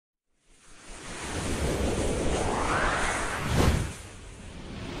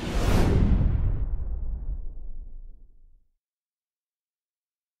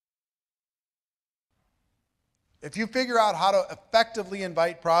If you figure out how to effectively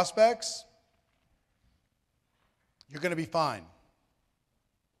invite prospects, you're going to be fine.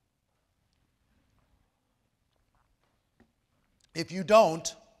 If you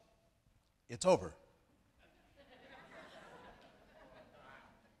don't, it's over.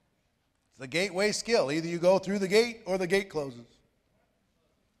 It's the gateway skill. Either you go through the gate or the gate closes.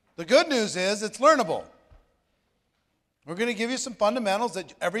 The good news is it's learnable. We're going to give you some fundamentals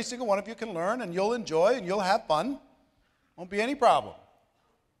that every single one of you can learn, and you'll enjoy and you'll have fun. Won't be any problem.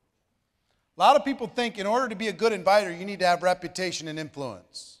 A lot of people think in order to be a good inviter, you need to have reputation and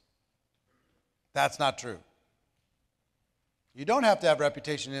influence. That's not true. You don't have to have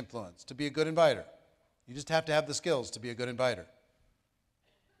reputation and influence to be a good inviter. You just have to have the skills to be a good inviter.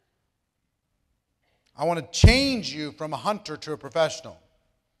 I want to change you from a hunter to a professional,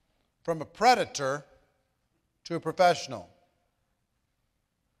 from a predator to a professional.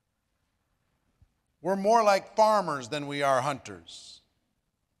 We're more like farmers than we are hunters.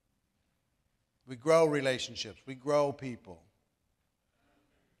 We grow relationships. We grow people.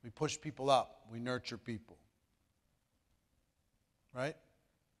 We push people up. We nurture people. Right?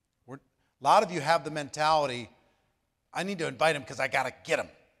 A lot of you have the mentality, I need to invite him because I got to get him.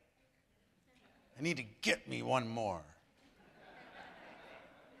 I need to get me one more.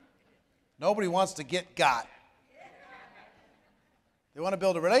 Nobody wants to get got. They want to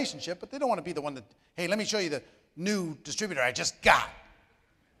build a relationship, but they don't want to be the one that, hey, let me show you the new distributor I just got.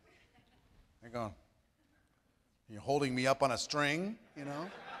 They're going, you're holding me up on a string, you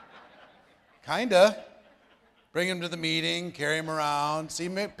know? Kinda. Bring him to the meeting, carry him around. See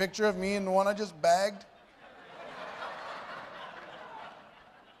a picture of me and the one I just bagged?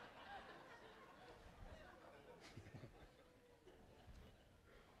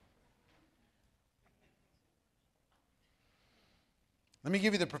 Let me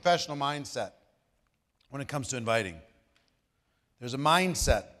give you the professional mindset when it comes to inviting. There's a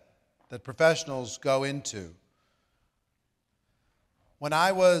mindset that professionals go into. When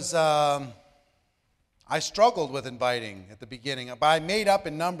I struggled with inviting at the beginning, but I made up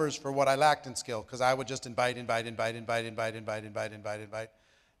in numbers for what I lacked in skill, because I would just invite. Now,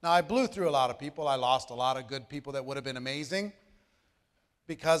 I blew through a lot of people. I lost a lot of good people that would have been amazing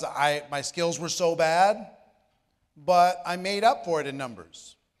because my skills were so bad, but I made up for it in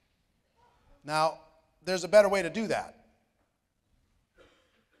numbers. Now, there's a better way to do that.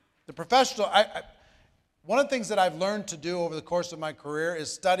 The professional, one of the things that I've learned to do over the course of my career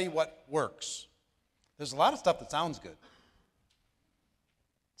is study what works. There's a lot of stuff that sounds good.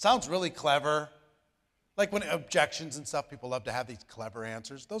 Sounds really clever. Like when objections and stuff, people love to have these clever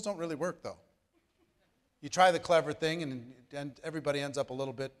answers. Those don't really work, though. You try the clever thing, and everybody ends up a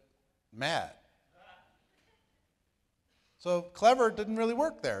little bit mad. So clever didn't really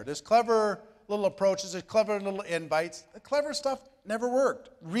work there. There's clever little approaches, there's clever little invites. The clever stuff never worked,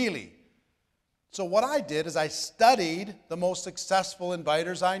 really. So what I did is I studied the most successful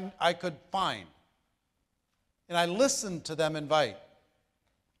inviters I could find. And I listened to them invite.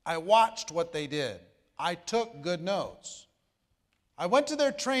 I watched what they did. I took good notes. I went to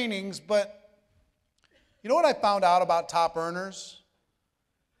their trainings, but you know what I found out about top earners?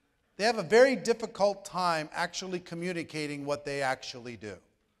 They have a very difficult time actually communicating what they actually do.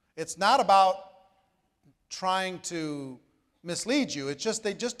 It's not about trying to mislead you. It's just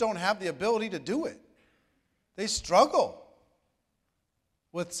they just don't have the ability to do it. They struggle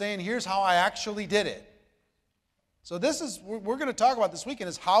with saying, here's how I actually did it. So this is, we're going to talk about this weekend,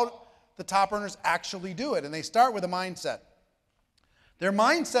 is how the top earners actually do it. And they start with a mindset. Their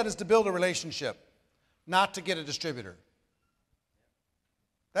mindset is to build a relationship, not to get a distributor.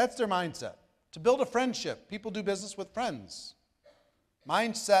 That's their mindset. To build a friendship. People do business with friends.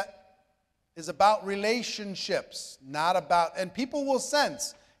 Mindset is about relationships, not about, and people will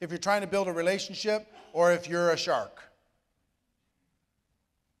sense if you're trying to build a relationship or if you're a shark.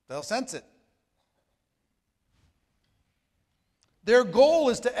 They'll sense it. Their goal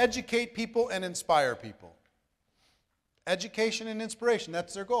is to educate people and inspire people. Education and inspiration,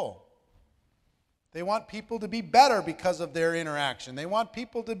 that's their goal. They want people to be better because of their interaction. They want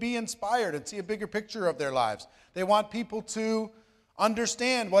people to be inspired and see a bigger picture of their lives. They want people to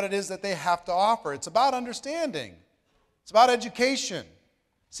understand what it is that they have to offer. It's about understanding. It's about education.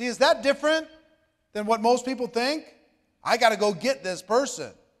 See, is that different than what most people think? I got to go get this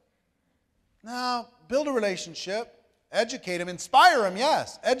person. No, build a relationship. Educate them. Inspire them,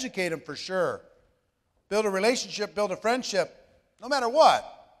 yes. Educate them for sure. Build a relationship, build a friendship, no matter what.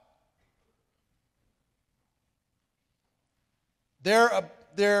 Their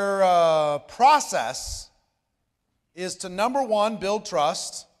process is to, number one, build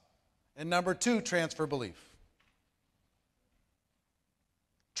trust, and number two, transfer belief.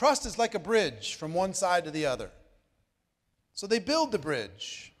 Trust is like a bridge from one side to the other. So they build the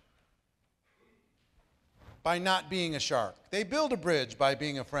bridge by not being a shark. They build a bridge by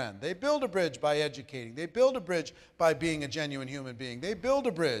being a friend. They build a bridge by educating. They build a bridge by being a genuine human being. They build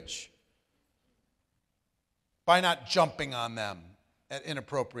a bridge by not jumping on them at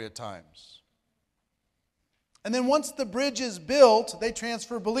inappropriate times. And then once the bridge is built, they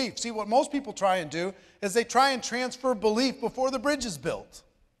transfer belief. See, what most people try and do is they try and transfer belief before the bridge is built.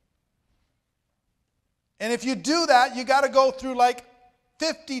 And if you do that, you got to go through like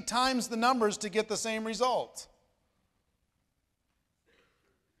 50 times the numbers to get the same result.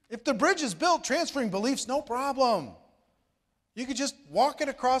 If the bridge is built, transferring belief's no problem. You could just walk it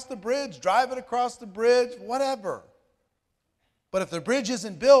across the bridge, drive it across the bridge, whatever. But if the bridge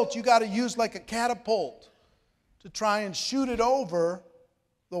isn't built, you got to use like a catapult to try and shoot it over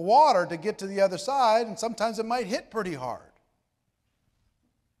the water to get to the other side, and sometimes it might hit pretty hard.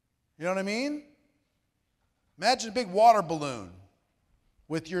 You know what I mean? Imagine a big water balloon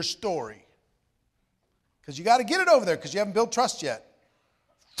with your story. Because you got to get it over there because you haven't built trust yet.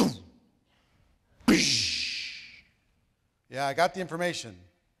 Yeah, I got the information.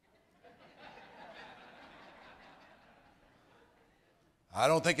 I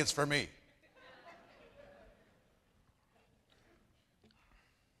don't think it's for me.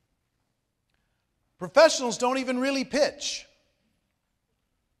 Professionals don't even really pitch.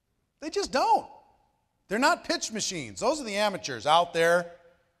 They just don't. They're not pitch machines. Those are the amateurs out there.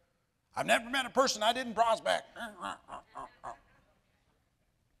 I've never met a person I didn't prospect.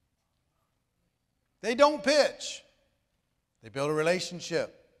 They don't pitch. They build a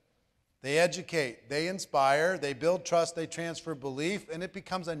relationship. They educate. They inspire. They build trust. They transfer belief. And it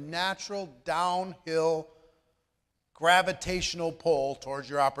becomes a natural downhill gravitational pull towards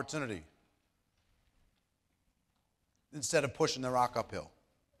your opportunity, instead of pushing the rock uphill.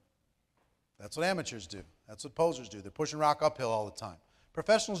 That's what amateurs do. That's what posers do. They're pushing rock uphill all the time.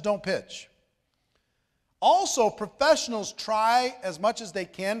 Professionals don't pitch. Also, professionals try as much as they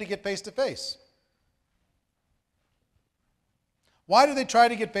can to get face-to-face. Why do they try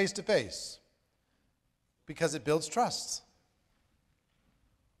to get face-to-face? Because it builds trust.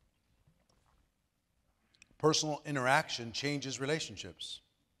 Personal interaction changes relationships.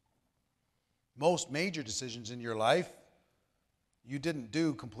 Most major decisions in your life, you didn't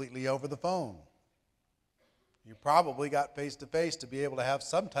do completely over the phone. You probably got face-to-face to be able to have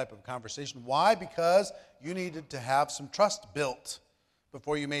some type of conversation. Why? Because you needed to have some trust built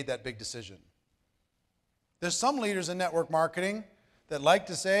before you made that big decision. There's some leaders in network marketing that like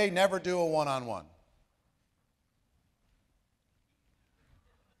to say, never do a one-on-one.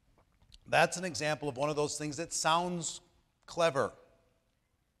 That's an example of one of those things that sounds clever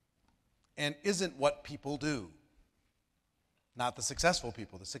and isn't what people do. Not the successful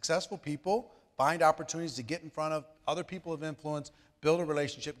people. The successful people find opportunities to get in front of other people of influence, build a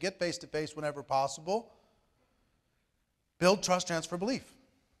relationship, get face-to-face whenever possible, build trust, transfer belief.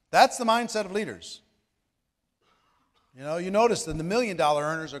 That's the mindset of leaders. You know, you notice that the $1 million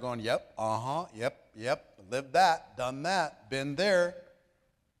earners are going, yep, yep, lived that, done that, been there,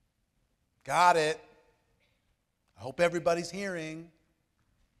 got it. I hope everybody's hearing.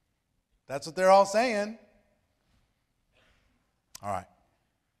 That's what they're all saying. All right.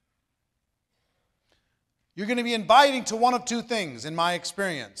 You're going to be inviting to one of two things, in my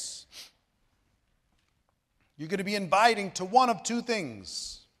experience. You're going to be inviting to one of two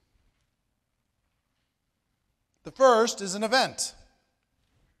things. The first is an event.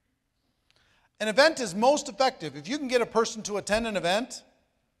 An event is most effective. If you can get a person to attend an event,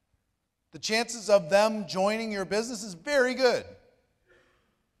 the chances of them joining your business is very good.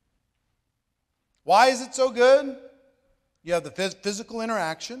 Why is it so good? You have the physical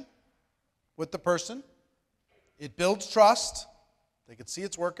interaction with the person. It builds trust. They can see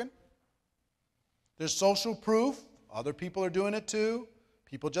it's working. There's social proof. Other people are doing it too.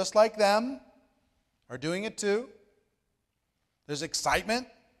 People just like them are doing it too. There's excitement.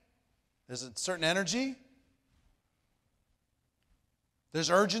 There's a certain energy.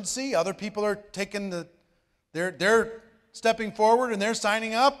 There's urgency. Other people are taking they're stepping forward and they're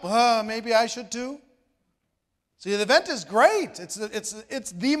signing up. Maybe I should too. See, the event is great.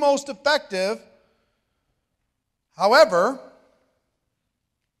 It's the most effective. However,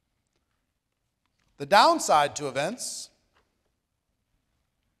 the downside to events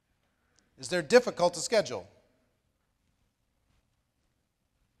is they're difficult to schedule,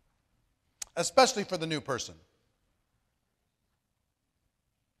 especially for the new person.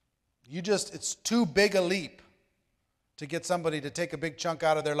 It's too big a leap to get somebody to take a big chunk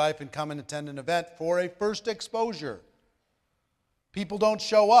out of their life and come and attend an event for a first exposure. People don't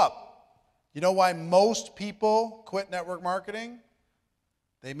show up. You know why most people quit network marketing?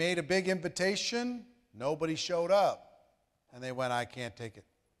 They made a big invitation, nobody showed up, and they went, I can't take it.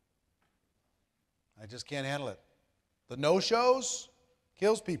 I just can't handle it. The no-shows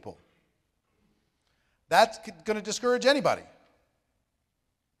kills people. That's going to discourage anybody.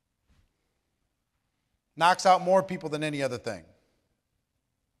 Knocks out more people than any other thing.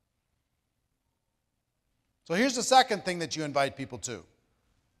 So here's the second thing that you invite people to.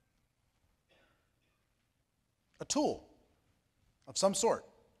 A tool of some sort.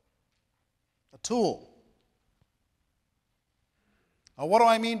 A tool. Now, what do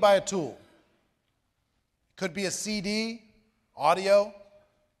I mean by a tool? It could be a CD, audio.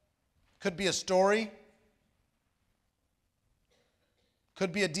 Could be a story.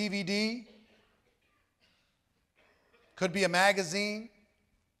 Could be a DVD. Could be a magazine,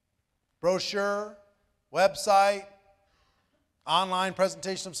 brochure, website, online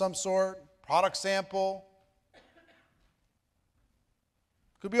presentation of some sort, product sample.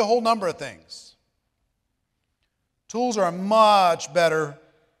 Could be a whole number of things. Tools are a much better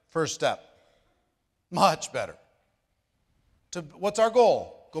first step. Much better. What's our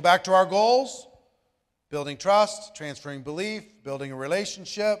goal? Go back to our goals. Building trust, transferring belief, building a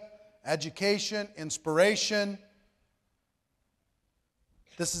relationship, education, inspiration.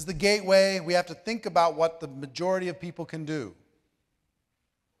 This is the gateway. We have to think about what the majority of people can do.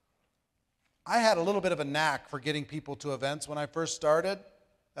 I had a little bit of a knack for getting people to events when I first started.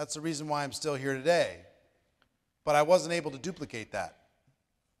 That's the reason why I'm still here today. But I wasn't able to duplicate that.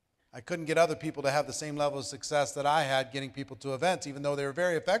 I couldn't get other people to have the same level of success that I had getting people to events, even though they were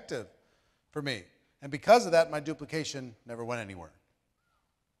very effective for me. And because of that, my duplication never went anywhere.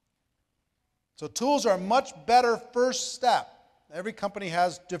 So tools are a much better first step. Every company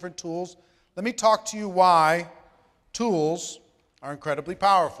has different tools. Let me talk to you why tools are incredibly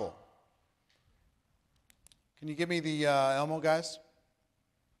powerful. Can you give me the Elmo, guys?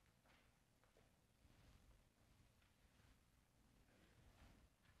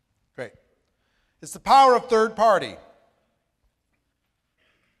 Great. It's the power of third party.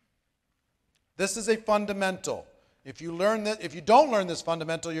 This is a fundamental. If you don't learn this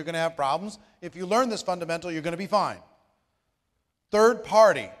fundamental, you're going to have problems. If you learn this fundamental, you're going to be fine. Third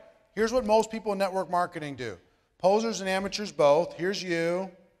party. Here's what most people in network marketing do. Posers and amateurs both. Here's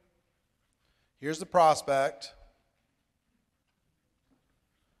you. Here's the prospect.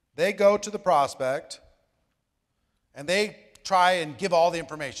 They go to the prospect and they try and give all the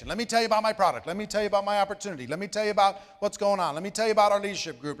information. Let me tell you about my product. Let me tell you about my opportunity. Let me tell you about what's going on. Let me tell you about our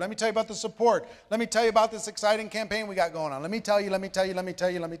leadership group. Let me tell you about the support. Let me tell you about this exciting campaign we got going on. Let me tell you, let me tell you, let me tell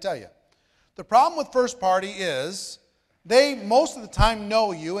you, let me tell you. The problem with first party is they most of the time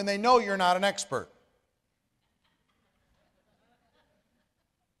know you and they know you're not an expert.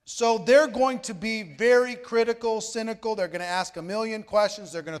 So they're going to be very critical, cynical. They're going to ask a million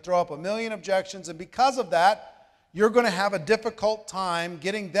questions. They're going to throw up a million objections. And because of that, you're going to have a difficult time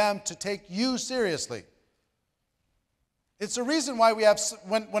getting them to take you seriously. It's the reason why we have,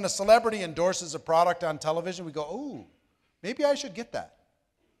 when a celebrity endorses a product on television, we go, ooh, maybe I should get that.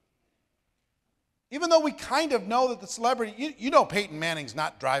 Even though we kind of know that the celebrity, you know Peyton Manning's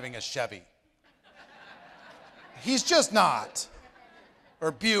not driving a Chevy. He's just not.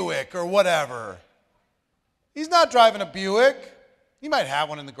 Or Buick or whatever. He's not driving a Buick. He might have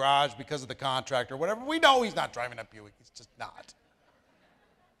one in the garage because of the contract or whatever. We know he's not driving a Buick. He's just not.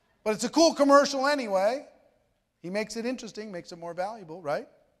 But it's a cool commercial anyway. He makes it interesting, makes it more valuable, right?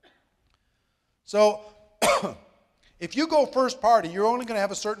 So if you go first party, you're only going to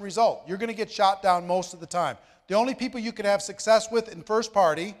have a certain result. You're going to get shot down most of the time. The only people you can have success with in first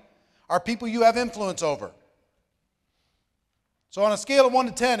party are people you have influence over. So on a scale of 1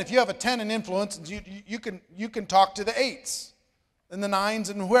 to 10, if you have a 10 in influence, you can talk to the 8s and the 9s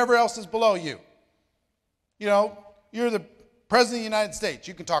and whoever else is below you. You know, you're the President of the United States.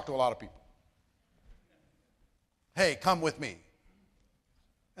 You can talk to a lot of people. Hey, come with me.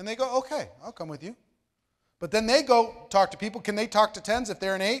 And they go, okay, I'll come with you. But then they go talk to people. Can they talk to 10s if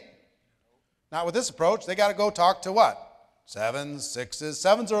they're an 8? Not with this approach. They got to go talk to what? 7s, 6s.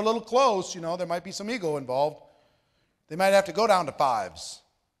 7s are a little close. You know, there might be some ego involved. They might have to go down to 5s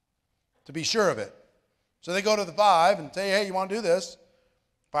to be sure of it. So they go to the 5 and say, hey, you want to do this?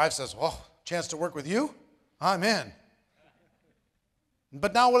 5 says, well, chance to work with you? I'm in.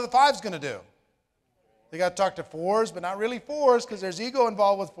 But now what are the 5s going to do? They got to talk to 4s, but not really 4s because there's ego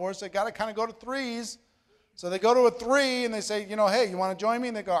involved with 4s. So they got to kind of go to 3s. So they go to a 3 and they say, you know, hey, you want to join me?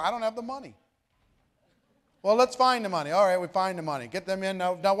 And they go, I don't have the money. Well, let's find the money. All right, we find the money. Get them in.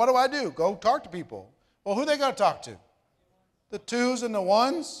 Now what do I do? Go talk to people. Well, who they got to talk to? the 2s and the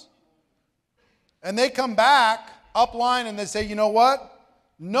 1s, and they come back upline and they say, you know what?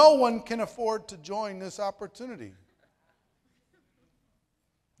 No one can afford to join this opportunity.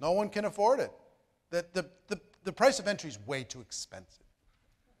 No one can afford it. The price of entry is way too expensive.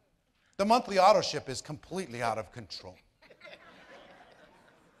 The monthly auto ship is completely out of control.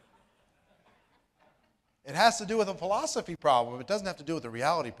 It has to do with a philosophy problem. It doesn't have to do with a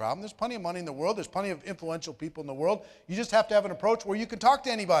reality problem. There's plenty of money in the world. There's plenty of influential people in the world. You just have to have an approach where you can talk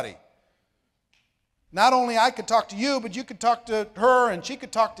to anybody. Not only I could talk to you, but you could talk to her, and she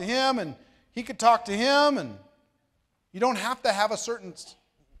could talk to him, and he could talk to him. And you don't have to have a certain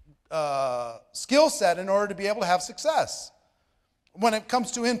skill set in order to be able to have success. When it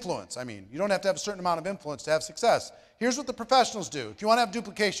comes to influence, I mean, you don't have to have a certain amount of influence to have success. Here's what the professionals do. If you want to have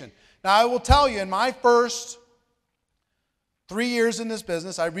duplication. Now, I will tell you, in my first 3 years in this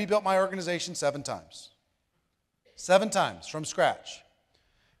business, I rebuilt my organization 7 times. 7 times from scratch.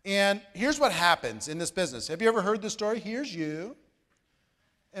 And here's what happens in this business. Have you ever heard this story? Here's you.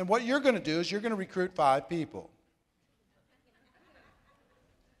 And what you're going to do is you're going to recruit 5 people.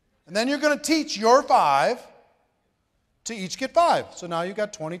 And then you're going to teach your 5 to each get 5. So now you've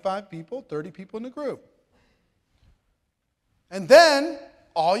got 25 people, 30 people in the group. And then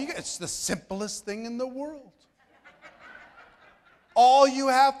it's the simplest thing in the world. All you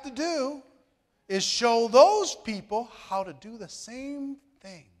have to do is show those people how to do the same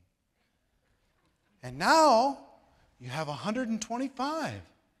thing. And now you have 125.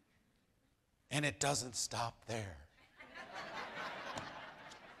 And it doesn't stop there.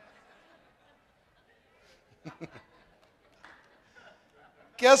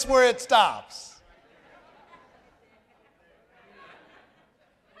 Guess where it stops?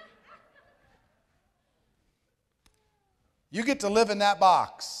 You get to live in that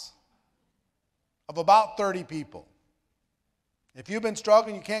box of about 30 people. If you've been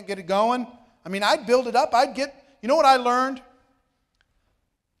struggling, you can't get it going, I mean, I'd build it up. You know what I learned?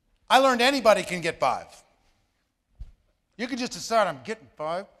 I learned anybody can get 5. You can just decide, I'm getting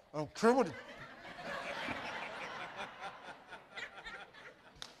 5. I don't care what it.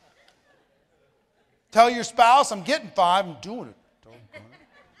 Tell your spouse, I'm getting 5, I'm doing it.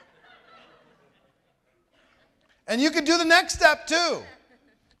 And you can do the next step too.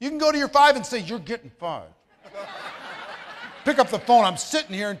 You can go to your 5 and say, you're getting 5. Pick up the phone, I'm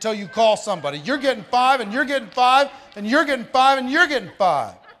sitting here until you call somebody. You're getting 5, and you're getting 5, and you're getting 5, and you're getting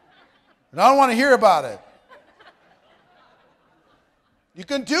 5. And I don't want to hear about it. You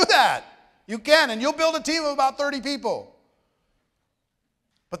can do that. You can, and you'll build a team of about 30 people.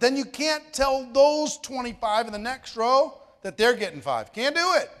 But then you can't tell those 25 in the next row that they're getting 5. Can't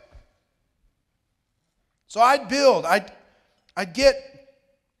do it. So I'd build. I'd get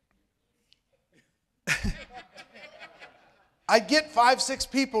I'd get 5, 6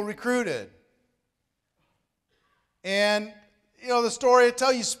 people recruited. And you know the story I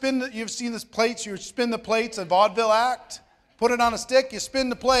tell you, you've seen this plates, you spin the plates, a vaudeville act, put it on a stick, you spin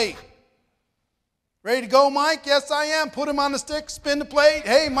the plate. Ready to go, Mike? Yes, I am. Put him on the stick, spin the plate.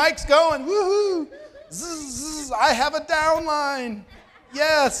 Hey, Mike's going. Woohoo! Zzz, I have a downline.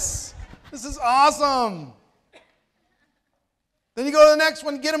 Yes, this is awesome. Then you go to the next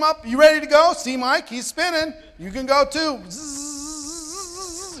one, get him up. You ready to go? See Mike, he's spinning. You can go too.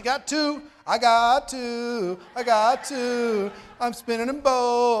 Zzz, you got 2. I got 2. I got 2. I'm spinning them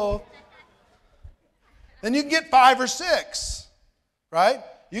both. Then you can get 5 or 6, right?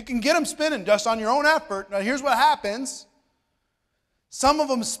 You can get them spinning just on your own effort. Now here's what happens. Some of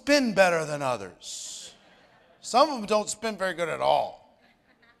them spin better than others. Some of them don't spin very good at all.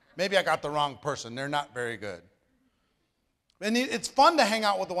 Maybe I got the wrong person. They're not very good. And it's fun to hang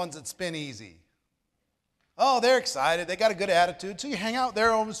out with the ones that spin easy. Oh, they're excited. They got a good attitude. So you hang out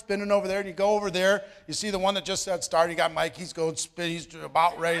there, spinning over there, and you go over there. You see the one that just got started. You got Mike. He's going spin. He's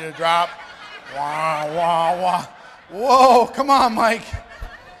about ready to drop. Wah, wah, wah. Whoa, come on, Mike.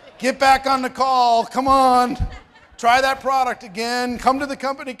 Get back on the call. Come on. Try that product again. Come to the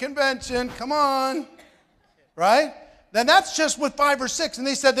company convention. Come on. Right? Then that's just with 5 or 6. And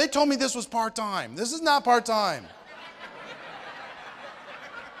they told me this was part-time. This is not part-time.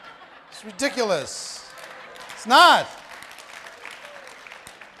 It's ridiculous. It's not.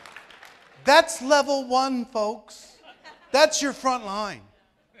 That's level 1, folks. That's your front line.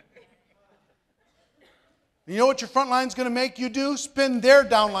 You know what your front line's going to make you do? Spin their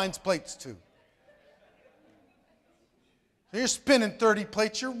downline's plates too. So you're spinning 30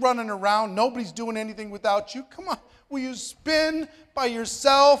 plates. You're running around. Nobody's doing anything without you. Come on. Will you spin by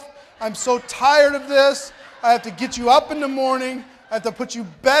yourself? I'm so tired of this. I have to get you up in the morning. I have to put you to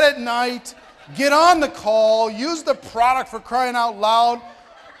bed at night. Get on the call. Use the product, for crying out loud.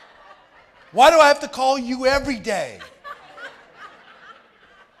 Why do I have to call you every day?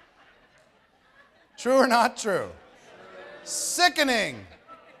 True or not true? Sickening.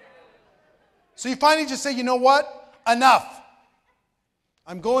 So you finally just say, you know what? Enough.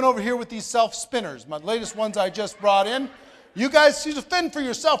 I'm going over here with these self-spinners, my latest ones I just brought in. You guys, you just fend for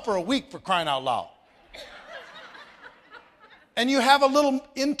yourself for a week, for crying out loud. And you have a little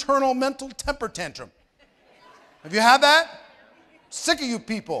internal mental temper tantrum. Have you had that? Sick of you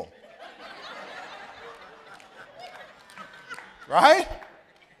people. Right?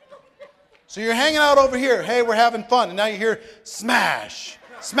 So you're hanging out over here. Hey, we're having fun. And now you hear smash,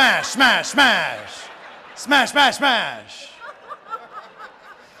 smash, smash, smash, smash, smash, smash.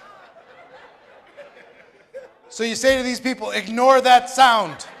 So you say to these people, ignore that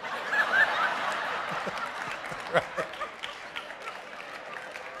sound. Right.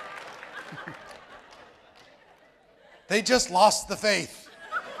 They just lost the faith.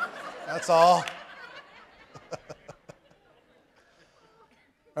 That's all.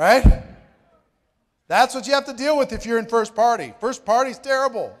 Right? That's what you have to deal with if you're in first party. First party's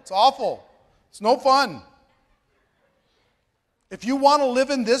terrible. It's awful. It's no fun. If you want to live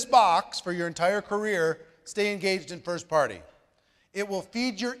in this box for your entire career, stay engaged in first party. It will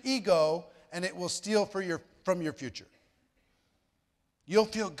feed your ego and it will steal from your future. You'll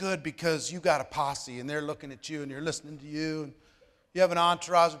feel good because you got a posse and they're looking at you and you're listening to you. And you have an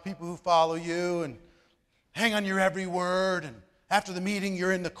entourage of people who follow you and hang on your every word. And after the meeting,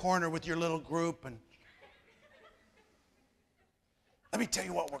 you're in the corner with your little group and let me tell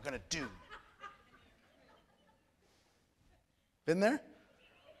you what we're going to do. Been there?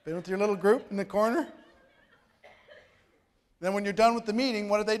 Been with your little group in the corner? Then when you're done with the meeting,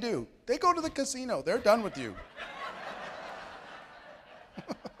 what do? They go to the casino. They're done with you.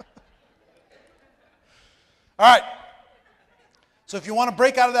 All right. So if you want to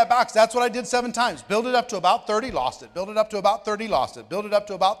break out of that box, that's what I did 7 times. Build it up to about 30, lost it. Build it up to about 30, lost it. Build it up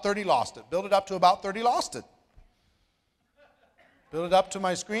to about 30, lost it. Build it up to about 30, lost it. Build it up to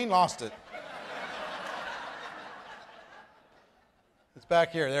my screen, lost it. It's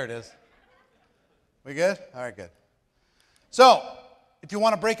back here. There it is. We good? All right, good. So, if you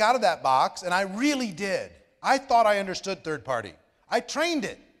want to break out of that box, and I really did. I thought I understood third party. I trained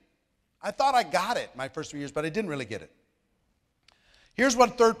it. I thought I got it my first 3 years, but I didn't really get it. Here's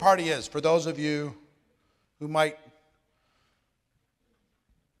what third party is for those of you who might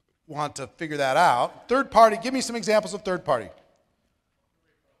want to figure that out. Third party, give me some examples of third party.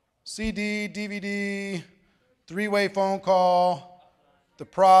 CD, DVD, 3-way phone call, the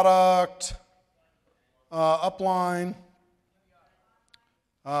product, upline,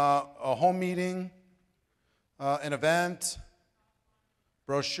 a home meeting, an event,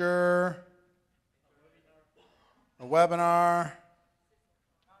 brochure, a webinar,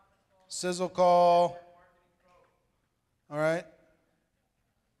 sizzle call, all right,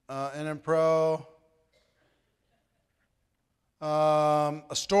 NM Pro, a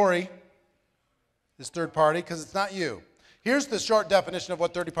story is third party because it's not you. Here's the short definition of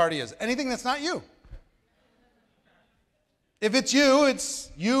what third party is. Anything that's not you. If it's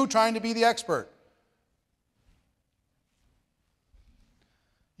you trying to be the expert.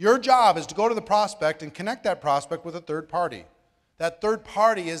 Your job is to go to the prospect and connect that prospect with a third party. That third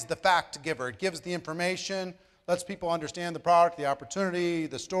party is the fact giver. It gives the information, lets people understand the product, the opportunity,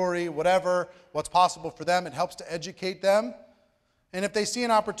 the story, whatever, what's possible for them. It helps to educate them. And if they see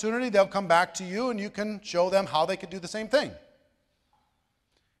an opportunity, they'll come back to you and you can show them how they could do the same thing.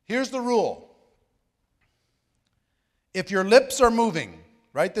 Here's the rule. If your lips are moving,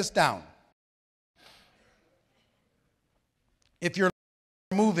 write this down. If you're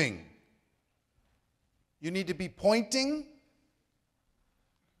moving, you need to be pointing,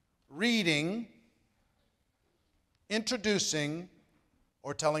 reading, introducing,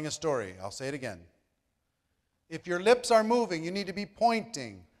 or telling a story. I'll say it again. If your lips are moving, you need to be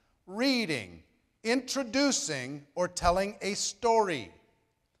pointing, reading, introducing, or telling a story.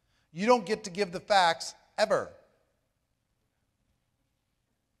 You don't get to give the facts ever.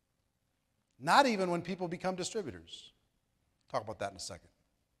 Not even when people become distributors. Talk about that in a second.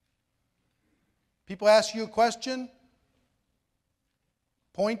 People ask you a question,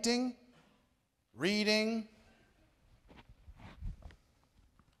 pointing, reading,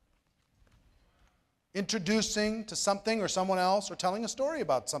 introducing to something or someone else, or telling a story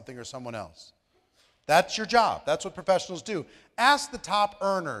about something or someone else. That's your job. That's what professionals do. Ask the top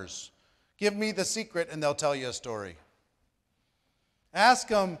earners. Give me the secret and they'll tell you a story. Ask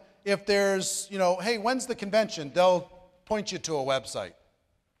them if there's, hey, when's the convention? They'll point you to a website.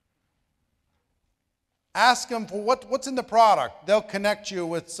 Ask them for what's in the product. They'll connect you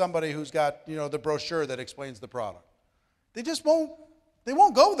with somebody who's got, the brochure that explains the product. They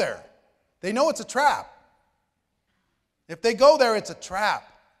won't go there. They know it's a trap. If they go there, it's a trap.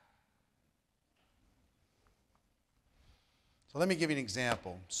 So let me give you an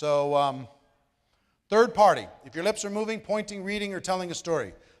example. So, third party. If your lips are moving, pointing, reading, or telling a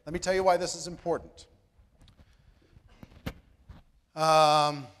story. Let me tell you why this is important.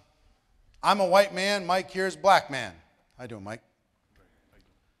 I'm a white man. Mike here is black man. How you doing, Mike?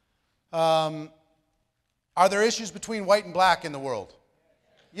 Are there issues between white and black in the world?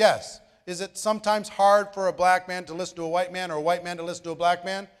 Yes. Is it sometimes hard for a black man to listen to a white man or a white man to listen to a black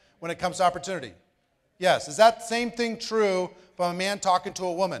man when it comes to opportunity? Yes. Is that same thing true from a man talking to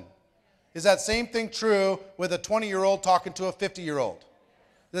a woman? Is that same thing true with a 20-year-old talking to a 50-year-old?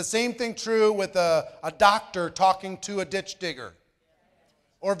 Is the same thing true with a doctor talking to a ditch digger?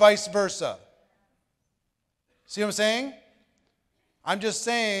 Or vice versa? See what I'm saying? I'm just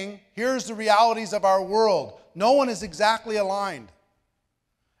saying, here's the realities of our world. No one is exactly aligned.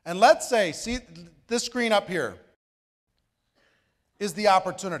 And let's say, see this screen up here is the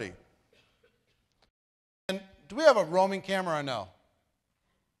opportunity. And do we have a roaming camera or no?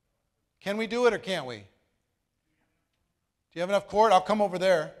 Can we do it or can't we? Do you have enough cord? I'll come over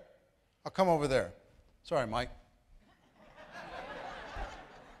there. I'll come over there. Sorry, Mike.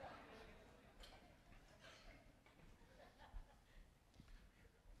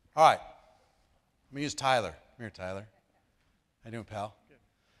 All right. Let me use Tyler. Come here, Tyler. How you doing, pal? Good.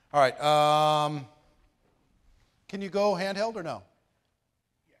 All right. Can you go handheld or no?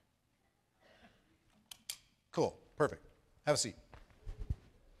 Yeah. Cool. Perfect. Have a seat.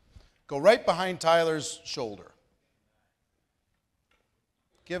 Go right behind Tyler's shoulder.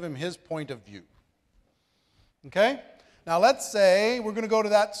 Give him his point of view. Okay? Now let's say we're going to go to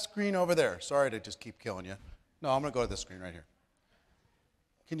that screen over there. Sorry to just keep killing you. No, I'm going to go to this screen right here.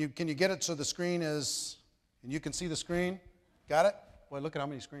 Can you get it so the screen is, and you can see the screen? Got it? Boy, look at how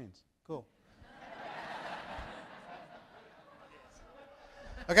many screens. Cool.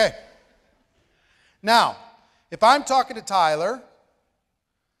 Okay. Now, if I'm talking to Tyler,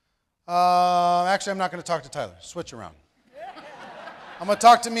 actually I'm not going to talk to Tyler. Switch around. I'm going to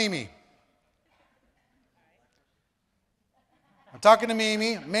talk to Mimi. I'm talking to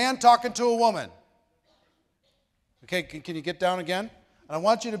Mimi, man talking to a woman. Okay, can you get down again? And I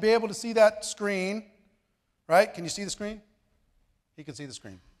want you to be able to see that screen, right? Can you see the screen? He can see the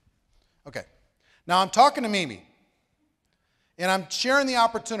screen. Okay. Now I'm talking to Mimi, and I'm sharing the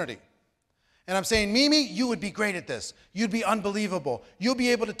opportunity. And I'm saying, Mimi, you would be great at this. You'd be unbelievable. You'll be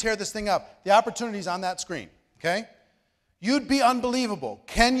able to tear this thing up. The opportunity's on that screen, okay? You'd be unbelievable.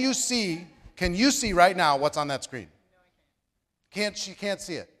 Can you see right now what's on that screen? She can't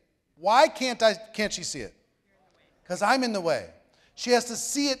see it. Why can't she see it? Because I'm in the way. She has to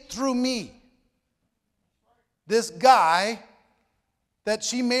see it through me. This guy that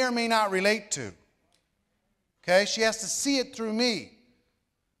she may or may not relate to. Okay? She has to see it through me.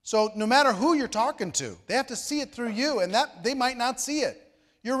 So no matter who you're talking to, they have to see it through you, and that they might not see it.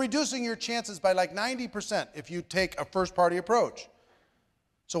 You're reducing your chances by like 90% if you take a first-party approach.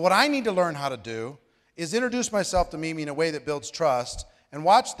 So what I need to learn how to do is introduce myself to Mimi in a way that builds trust. And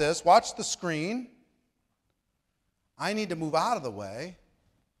watch this. Watch the screen. I need to move out of the way,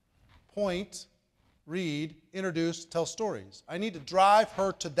 point, read, introduce, tell stories. I need to drive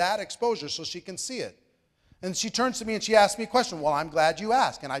her to that exposure so she can see it. And she turns to me and she asks me a question. Well, I'm glad you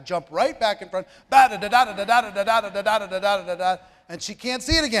asked. And I jump right back in front, and she can't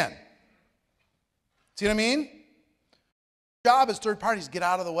see it again. See what I mean? Job as third parties, get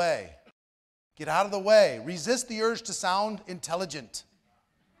out of the way. Get out of the way. Resist the urge to sound intelligent.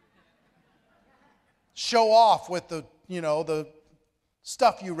 Show off with the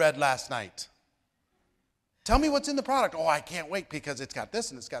stuff you read last night. Tell me what's in the product. Oh, I can't wait because it's got this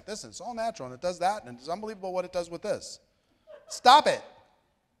and it's got this and it's all natural and it does that and it's unbelievable what it does with this. Stop it.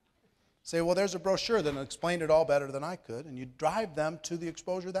 Say, well, there's a brochure that explained it all better than I could, and you drive them to the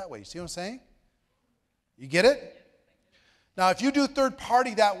exposure that way. You see what I'm saying? You get it? Now, if you do third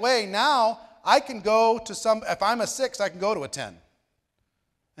party that way, now I can go to if I'm a 6, I can go to a 10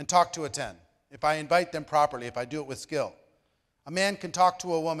 and talk to a 10. If I invite them properly, if I do it with skill. A man can talk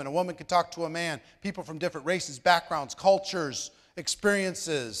to a woman can talk to a man. People from different races, backgrounds, cultures,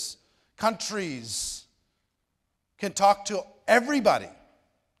 experiences, countries can talk to everybody.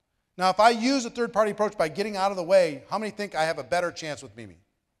 Now, if I use a third-party approach by getting out of the way, how many think I have a better chance with Mimi?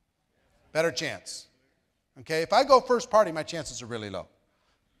 Better chance. Okay, if I go first party, my chances are really low.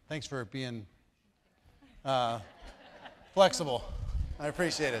 Thanks for being flexible. I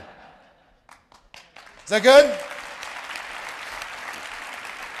appreciate it. that good?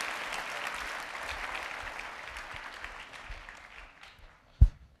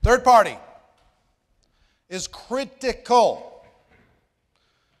 Third party is critical.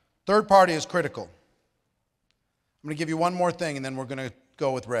 Third party is critical. I'm going to give you one more thing, and then we're going to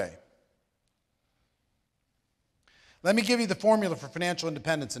go with Ray. Let me give you the formula for financial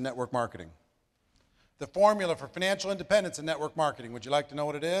independence in network marketing. The formula for financial independence in network marketing. Would you like to know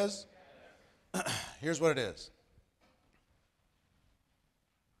what it is? Here's what it is.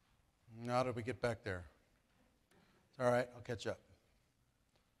 How did we get back there? It's all right, I'll catch up.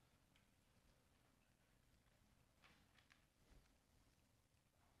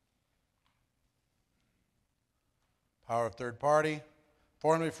 Power of third party.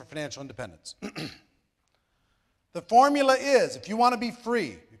 Formula for financial independence. The formula is, if you want to be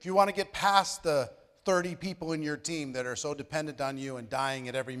free, if you want to get past the 30 people in your team that are so dependent on you and dying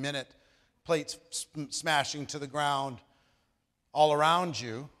at every minute, plates smashing to the ground all around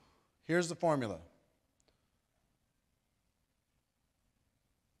you, here's the formula.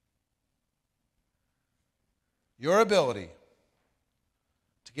 Your ability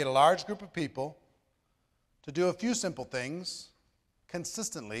to get a large group of people to do a few simple things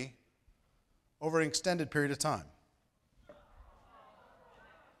consistently over an extended period of time.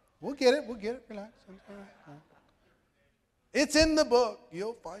 We'll get it, relax. It's in the book,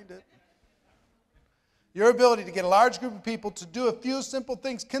 you'll find it. Your ability to get a large group of people to do a few simple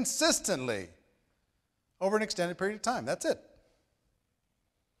things consistently over an extended period of time. That's it.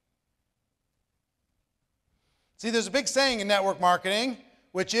 See, there's a big saying in network marketing,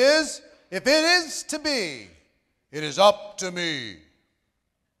 which is, if it is to be, it is up to me.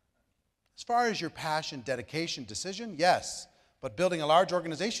 As far as your passion, dedication, decision, yes. But building a large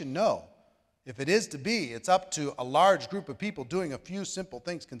organization, no. If it is to be, it's up to a large group of people doing a few simple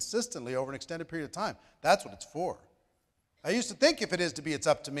things consistently over an extended period of time. That's what it's for. I used to think if it is to be, it's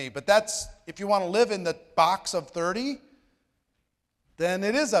up to me. But that's, if you want to live in the box of 30, then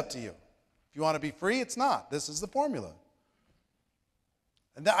it is up to you. If you want to be free, it's not. This is the formula.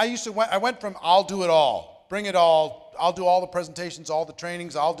 And I went from I'll do it all, bring it all, I'll do all the presentations, all the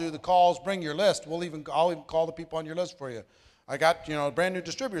trainings, I'll do the calls, bring your list. I'll even call the people on your list for you. I got, a brand new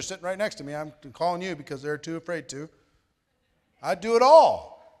distributor sitting right next to me. I'm calling you because they're too afraid to. I'd do it all.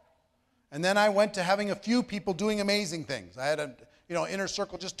 And then I went to having a few people doing amazing things. I had a, inner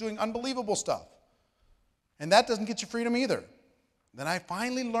circle just doing unbelievable stuff. And that doesn't get you freedom either. Then I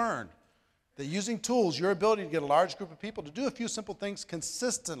finally learned that using tools, your ability to get a large group of people to do a few simple things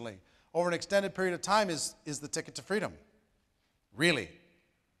consistently over an extended period of time is the ticket to freedom. Really.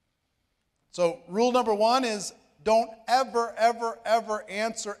 So rule number 1 is don't ever, ever, ever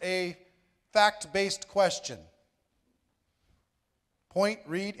answer a fact-based question. Point,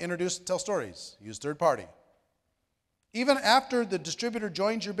 read, introduce, tell stories. Use third party. Even after the distributor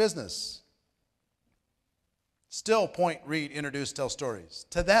joins your business, still point, read, introduce, tell stories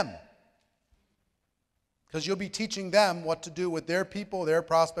to them. Because you'll be teaching them what to do with their people, their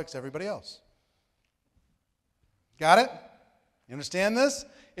prospects, everybody else. Got it? You understand this?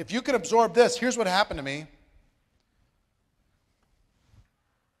 If you could absorb this, here's what happened to me.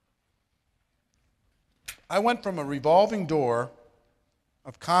 I went from a revolving door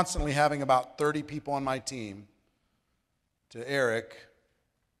of constantly having about 30 people on my team to Eric.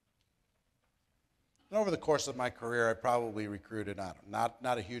 And over the course of my career, I probably recruited, not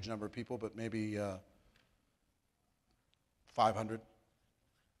a huge number of people, but maybe 500.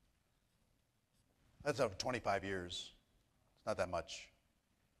 That's over 25 years. It's not that much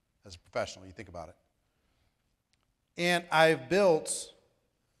as a professional, you think about it. And I've built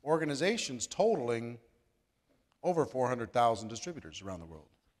organizations totaling over 400,000 distributors around the world.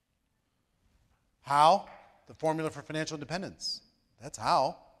 How? The formula for financial independence. That's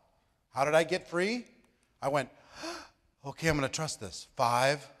how. How did I get free? I went, okay, I'm going to trust this.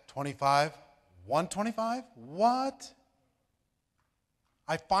 5, 25, 125? What?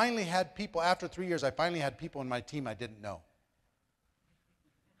 I finally had people, after 3 years, I finally had people in my team I didn't know.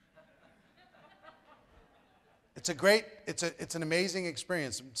 It's an amazing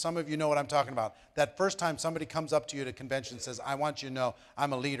experience. Some of you know what I'm talking about. That first time somebody comes up to you at a convention and says, I want you to know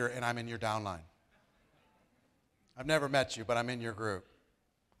I'm a leader and I'm in your downline. I've never met you, but I'm in your group.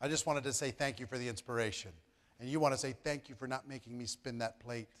 I just wanted to say thank you for the inspiration. And you want to say thank you for not making me spin that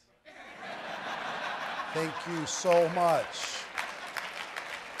plate. Thank you so much.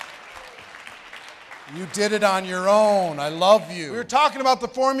 You did it on your own. I love you. We were talking about the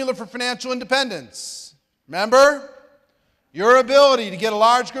formula for financial independence. Remember? Your ability to get a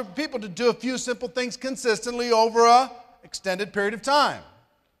large group of people to do a few simple things consistently over an extended period of time.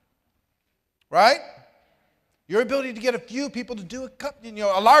 Right? Your ability to get a few people to do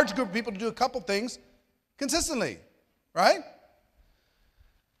a large group of people to do a couple things consistently, right?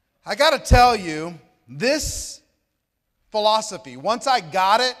 I got to tell you, this philosophy, once I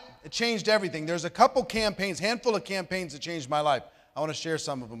got it, it changed everything. There's a couple campaigns, handful of campaigns that changed my life. I want to share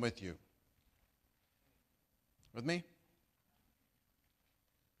some of them with you. With me?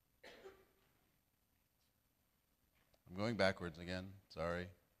 I'm going backwards again. Sorry.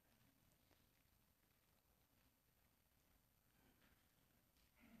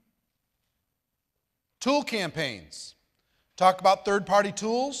 Tool campaigns. Talk about third-party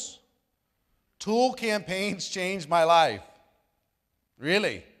tools. Tool campaigns changed my life.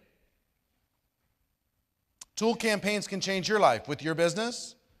 Really. Tool campaigns can change your life with your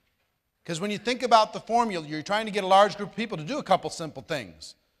business. Because when you think about the formula, you're trying to get a large group of people to do a couple simple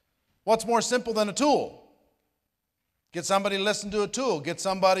things. What's more simple than a tool? Get somebody to listen to a tool. Get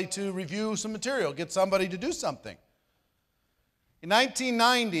somebody to review some material. Get somebody to do something. In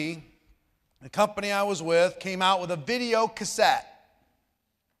 1990, the company I was with came out with a video cassette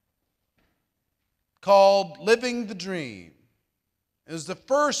called Living the Dream. It was the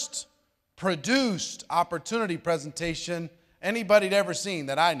first produced opportunity presentation anybody had ever seen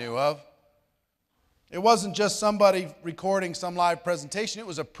that I knew of. It wasn't just somebody recording some live presentation. It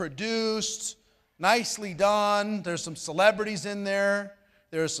was a produced, nicely done. There's some celebrities in there.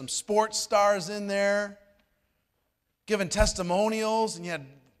 There's some sports stars in there giving testimonials, and you had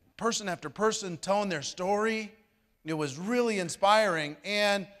person after person telling their story. It was really inspiring.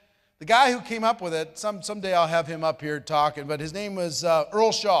 And the guy who came up with it, someday I'll have him up here talking, but his name was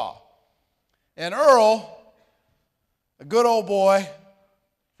Earl Shaw. And Earl, a good old boy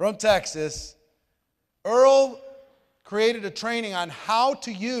from Texas, Earl created a training on how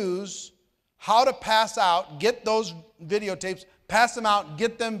to pass out, get those videotapes, pass them out,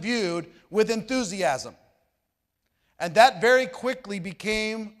 get them viewed with enthusiasm. And that very quickly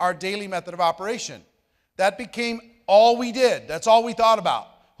became our daily method of operation. That became all we did. That's all we thought about.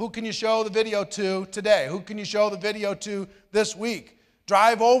 Who can you show the video to today? Who can you show the video to this week?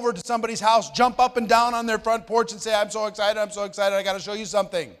 Drive over to somebody's house, jump up and down on their front porch and say, I'm so excited, I got to show you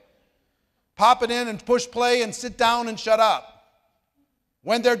something. Pop it in and push play and sit down and shut up.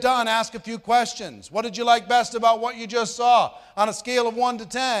 When they're done, ask a few questions. What did you like best about what you just saw on a scale of 1 to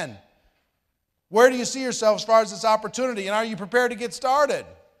 10? Where do you see yourself as far as this opportunity? And are you prepared to get started?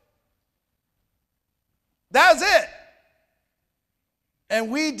 That's it.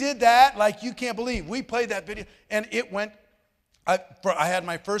 And we did that like you can't believe. We played that video, and it went, I had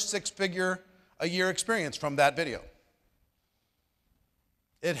my first six-figure-a-year experience from that video.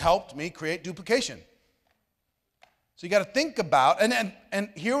 It helped me create duplication. So you got to think about, and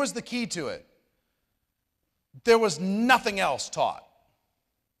here was the key to it. There was nothing else taught.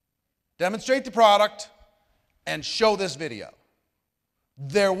 Demonstrate the product and show this video.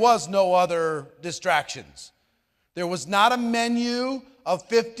 There was no other distractions. There was not a menu of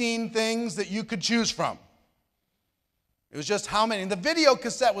 15 things that you could choose from. It was just how many. And the video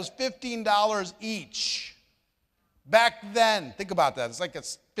cassette was $15 each. Back then, think about that. It's like a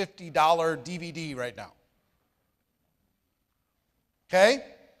 $50 DVD right now. Okay?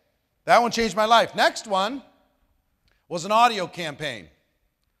 That one changed my life. Next one was an audio campaign.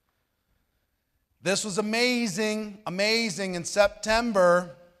 This was amazing. In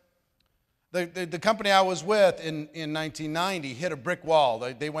September, the company I was with in 1990 hit a brick wall.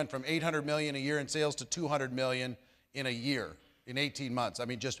 They went from $800 million a year in sales to $200 million in a year, in 18 months. I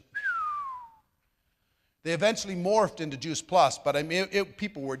mean, just... They eventually morphed into Juice Plus, but I mean,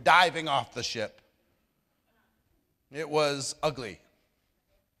 people were diving off the ship. It was ugly.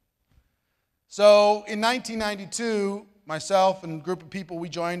 So in 1992, myself and a group of people, we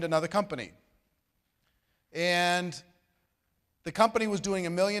joined another company. And the company was doing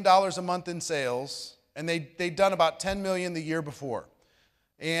 $1 million a month in sales, and they'd done about $10 million the year before.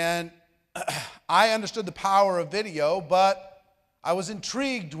 And I understood the power of video, but I was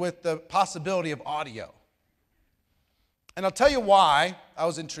intrigued with the possibility of audio. And I'll tell you why I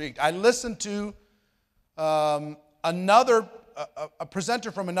was intrigued. I listened to a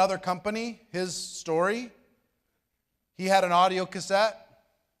presenter from another company, his story. He had an audio cassette,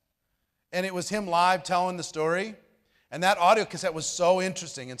 and it was him live telling the story. And that audio cassette was so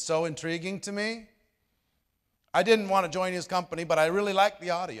interesting and so intriguing to me. I didn't want to join his company, but I really liked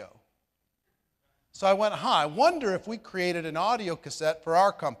the audio. So I went, I wonder if we created an audio cassette for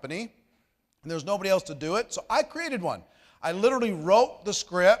our company, and there was nobody else to do it, so I created one. I literally wrote the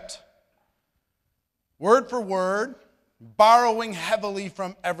script, word for word, borrowing heavily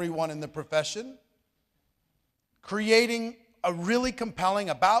from everyone in the profession, creating a really compelling,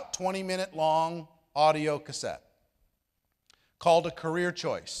 about 20-minute long audio cassette called A Career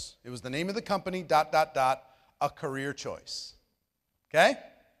Choice. It was the name of the company, ... A Career Choice. Okay?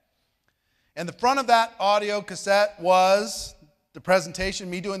 And the front of that audio cassette was the presentation,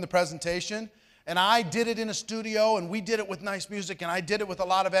 me doing the presentation. And I did it in a studio, and we did it with nice music, and I did it with a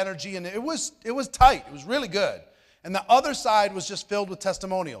lot of energy, and it was tight. It was really good. And the other side was just filled with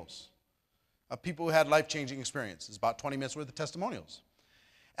testimonials of people who had life-changing experiences, about 20 minutes worth of testimonials.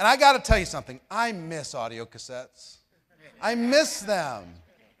 And I got to tell you something. I miss audio cassettes. I miss them.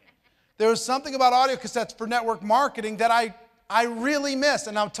 There was something about audio cassettes for network marketing that I really miss,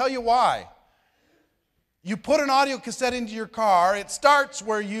 and I'll tell you why. You put an audio cassette into your car, it starts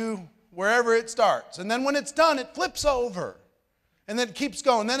wherever it starts. And then when it's done, it flips over. And then it keeps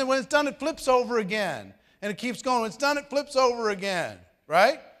going. Then when it's done, it flips over again. And it keeps going. When it's done, it flips over again.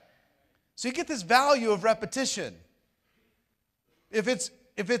 Right? So you get this value of repetition. If it's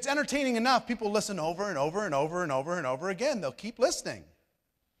entertaining enough, people listen over and over and over and over and over again. They'll keep listening.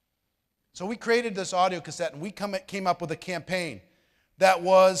 So we created this audio cassette, and we came up with a campaign that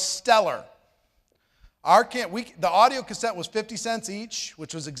was stellar. The audio cassette was 50 cents each,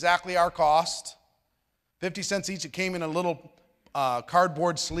 which was exactly our cost. 50 cents each. It came in a little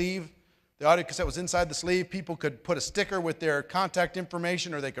cardboard sleeve. The audio cassette was inside the sleeve. People could put a sticker with their contact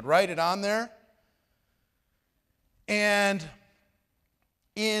information, or they could write it on there. And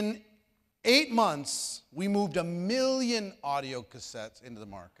in 8 months, we moved 1 million audio cassettes into the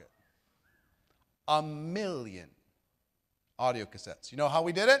market. 1 million audio cassettes. You know how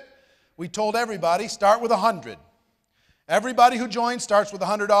we did it? We told everybody, start with 100. Everybody who joins starts with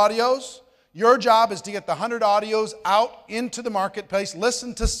 100 audios. Your job is to get the 100 audios out into the marketplace.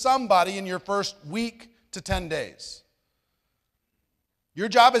 Listen to somebody in your first week to 10 days. Your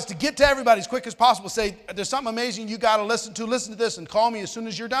job is to get to everybody as quick as possible. Say, there's something amazing you got to listen to. Listen to this and call me as soon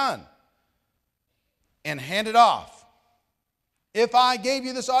as you're done. And hand it off. If I gave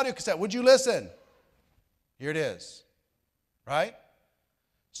you this audio cassette, would you listen? Here it is. Right?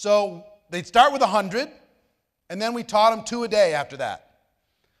 So they'd start with 100, and then we taught them 2 a day after that.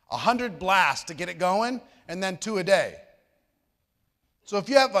 100 blasts to get it going, and then 2 a day. So if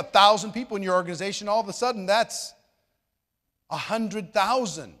you have 1,000 people in your organization, all of a sudden that's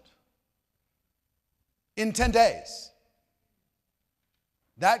 100,000 in 10 days.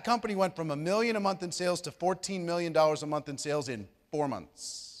 That company went from $1 million a month in sales to $14 million a month in sales in 4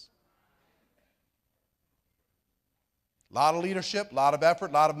 months. A lot of leadership, a lot of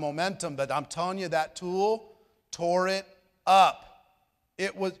effort, a lot of momentum, but I'm telling you, that tool tore it up.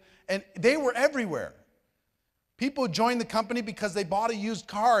 And they were everywhere. People joined the company because they bought a used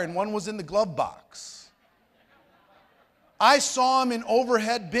car and one was in the glove box. I saw them in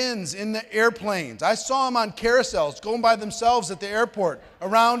overhead bins in the airplanes. I saw them on carousels going by themselves at the airport,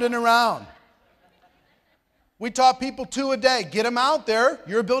 around and around. We taught people 2 a day. Get them out there.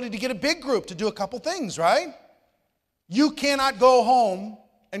 Your ability to get a big group to do a couple things, right? You cannot go home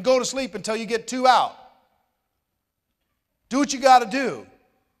and go to sleep until you get 2 out. Do what you got to do.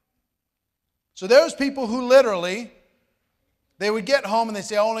 So there's people who literally, they would get home and they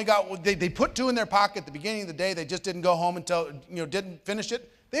say, I only got, they put 2 in their pocket at the beginning of the day. They just didn't go home until, didn't finish it.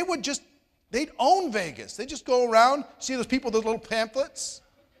 They'd own Vegas. They just go around, see those people with those little pamphlets?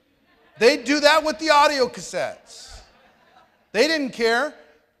 They'd do that with the audio cassettes. They didn't care.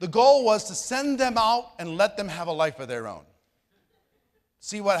 The goal was to send them out and let them have a life of their own.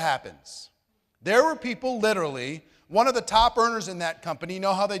 See what happens. There were people literally, one of the top earners in that company, you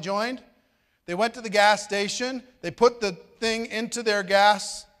know how they joined? They went to the gas station, they put the thing into their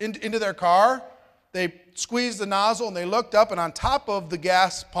into their car, they squeezed the nozzle and they looked up, and on top of the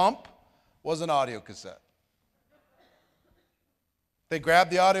gas pump was an audio cassette. They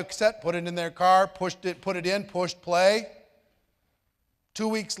grabbed the audio cassette, put it in their car, put it in, pushed play. 2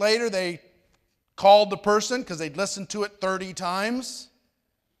 weeks later, they called the person because they'd listened to it 30 times,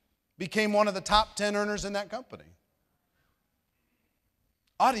 became one of the top 10 earners in that company.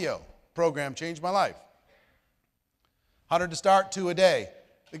 Audio program changed my life. 100 to start, 2 a day.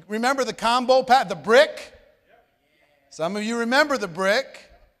 Remember the combo pack, the brick? Some of you remember the brick.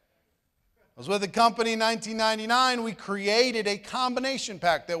 I was with a company in 1999. We created a combination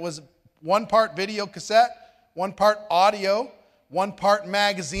pack that was 1 part video cassette, 1 part audio, 1 part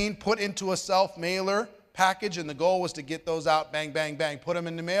magazine put into a self-mailer package, and the goal was to get those out, bang, bang, bang, put them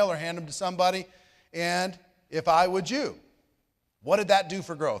in the mail or hand them to somebody. And if I would you, what did that do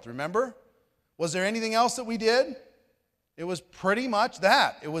for growth? Remember? Was there anything else that we did? It was pretty much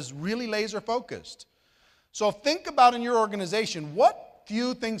that. It was really laser focused. So think about in your organization, what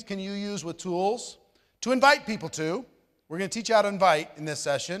few things can you use with tools to invite people to? We're going to teach you how to invite in this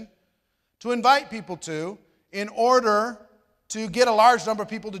session. to invite people to in order to get a large number of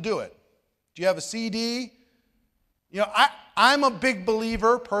people to do it. Do you have a CD? You know, I'm a big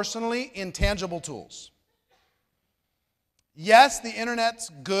believer personally in tangible tools. Yes, the internet's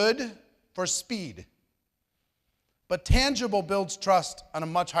good for speed, but tangible builds trust on a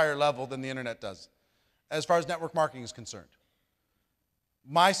much higher level than the internet does, as far as network marketing is concerned.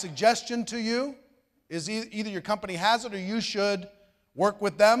 My suggestion to you is either your company has it or you should work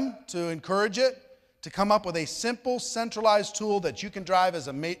with them to encourage it, to come up with a simple, centralized tool that you can drive as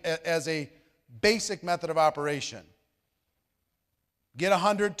a basic method of operation. Get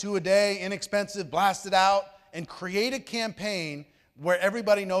 100, 2 a day, inexpensive, blast it out, and create a campaign where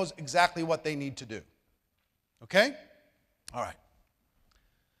everybody knows exactly what they need to do. Okay? All right.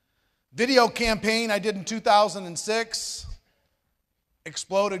 Video campaign I did in 2006.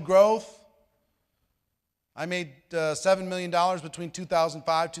 Exploded growth. I made $7 million between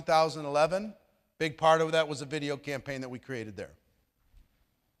 2005 and 2011. Big part of that was a video campaign that we created there.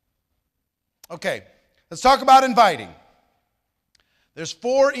 Okay, let's talk about inviting. There's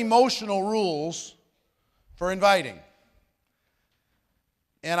 4 emotional rules for inviting.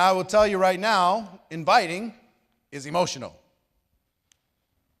 And I will tell you right now, inviting is emotional.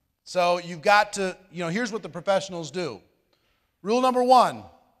 So you've got to, here's what the professionals do. Rule number 1,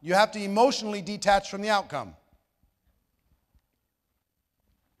 you have to emotionally detach from the outcome.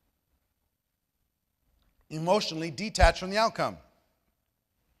 Emotionally detach from the outcome.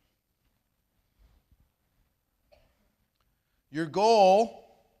 Your goal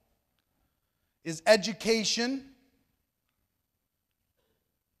is education,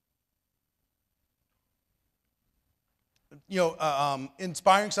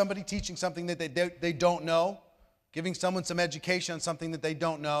 inspiring somebody, teaching something that they don't know, giving someone some education on something that they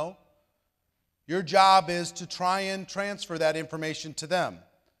don't know. Your job is to try and transfer that information to them.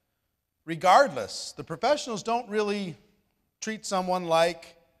 Regardless, the professionals don't really treat someone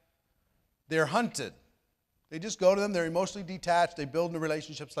like they're hunted. They just go to them, they're emotionally detached, they build new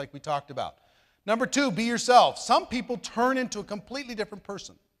relationships like we talked about. Number 2, be yourself. Some people turn into a completely different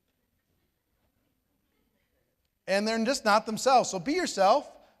person. And they're just not themselves. So be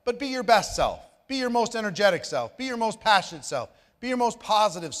yourself, but be your best self. Be your most energetic self. Be your most passionate self. Be your most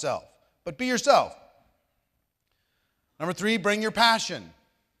positive self. But be yourself. Number 3, bring your passion.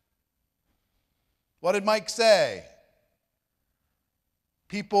 What did Mike say?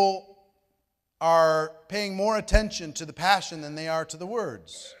 People are paying more attention to the passion than they are to the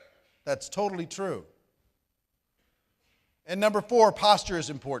words. That's totally true. And number 4, posture is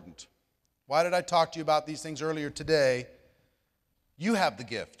important. Why did I talk to you about these things earlier today? You have the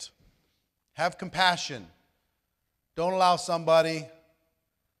gift. Have compassion. Don't allow somebody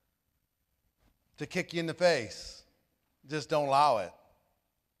to kick you in the face. Just don't allow it.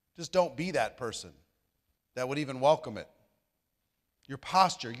 Just don't be that person that would even welcome it. Your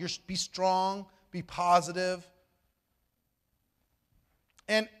posture, be strong, be positive.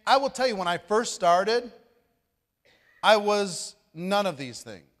 And I will tell you, when I first started, I was none of these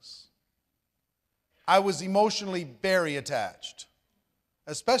things. I was emotionally very attached,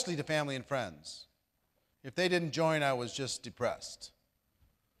 especially to family and friends. If they didn't join, I was just depressed.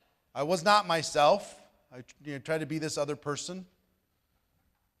 I was not myself. I tried to be this other person.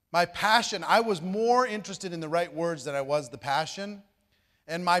 My passion, I was more interested in the right words than I was the passion.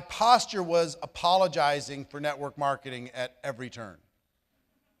 And my posture was apologizing for network marketing at every turn.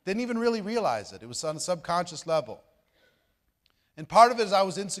 Didn't even really realize it. It was on a subconscious level. And part of it is I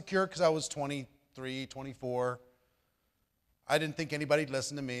was insecure because I was 23, 24. I didn't think anybody'd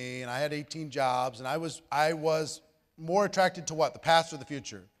listen to me, and I had 18 jobs, and I was more attracted to what? The past or the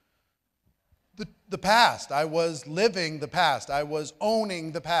future? The past. I was living the past. I was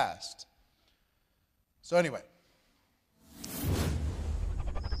owning the past. So anyway,